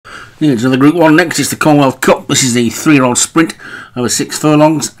Here's another Group 1 next. It's the Commonwealth Cup. This is the 3-year-old sprint over 6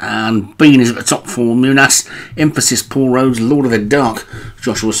 furlongs. And Bean is at the top for Munas. Emphasis, Paul Rhodes. Lord of the Dark,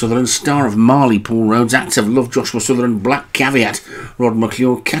 Joshua Sutherland. Star of Marley, Paul Rhodes. Acts of Love, Joshua Sutherland. Black Caveat, Rod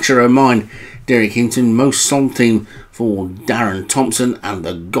McClure. Catcher O' Mine, Derek Hinton. Most Song Team for Darren Thompson. And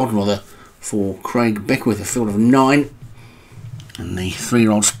the Godmother for Craig Beckwith. A field of 9. And the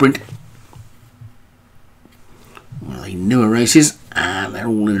 3-year-old sprint. One of the newer races, and they're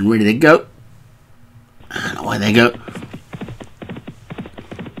all in and ready to go. And away they go.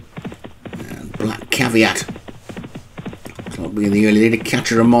 And Black Caveat. Looks like being the early leader.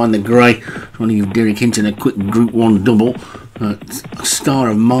 Catcher O' Mine, the grey. Trying to give Derek Hinton a quick Group 1 double. Star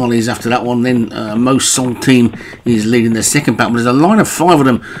of Marley's after that one. Then Most Song Team is leading the second pack. But there's a line of 5 of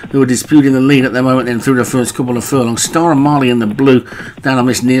them who are disputing the lead at the moment. Then through the first couple of furlongs, Star of Marley in the blue down on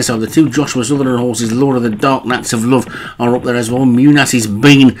this near side. The 2 Joshua Sutherland horses, Lord of the Dark and Acts of Love, are up there as well. Munas's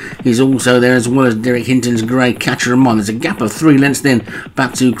Bean is also there, as well as Derek Hinton's grey Catcher O' Mine. There's a gap of 3 lengths then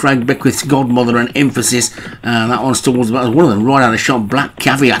back to Craig Beckwith's Godmother and Emphasis. That one's towards about one of them right out of shot. Black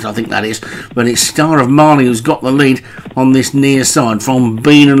Caveat, I think that is. But it's Star of Marley who's got the lead on this near side from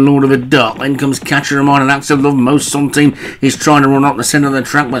Bean and Lord of the Dark. Then comes Catcher O' Mine and Acts of Love. Most Song Team is trying to run up the centre of the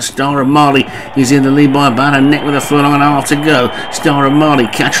track, but Star of Marley is in the lead by about a neck with a furlong and a half to go. Star of Marley,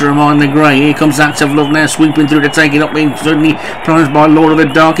 Catcher O' Mine the grey. Here comes Acts of Love now sweeping through to take it up, being suddenly plunged by Lord of the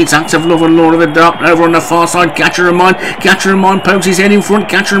Dark. It's Acts of Love and Lord of the Dark over on the far side. Catcher O' Mine. Catcher O' Mine pokes his head in front.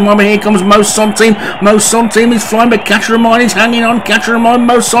 Catcher O' Mine, but here comes Most Song Team. Most Song Team is flying, but Catcher O' Mine is hanging on. Catcher O' Mine,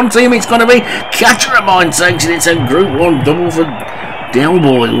 Most Song Team. It's got to be Catcher O' Mine takes it. It's a Group 1 double for Del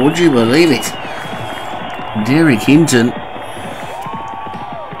Boy, would you believe it? Derek Hinton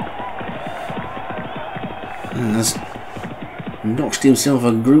has notched himself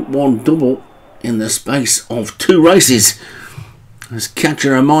a Group 1 double in the space of 2 races as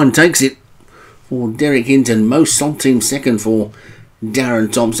Catcher O' Mine takes it for Derek Hinton. Most Song Team second for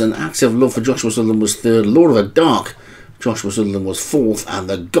Darren Thompson. Acts of Love for Joshua Sutherland was third. Lord of the Dark, Joshua Sutherland was fourth, and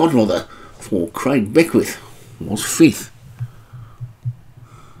the Godmother for Craig Beckwith was fifth.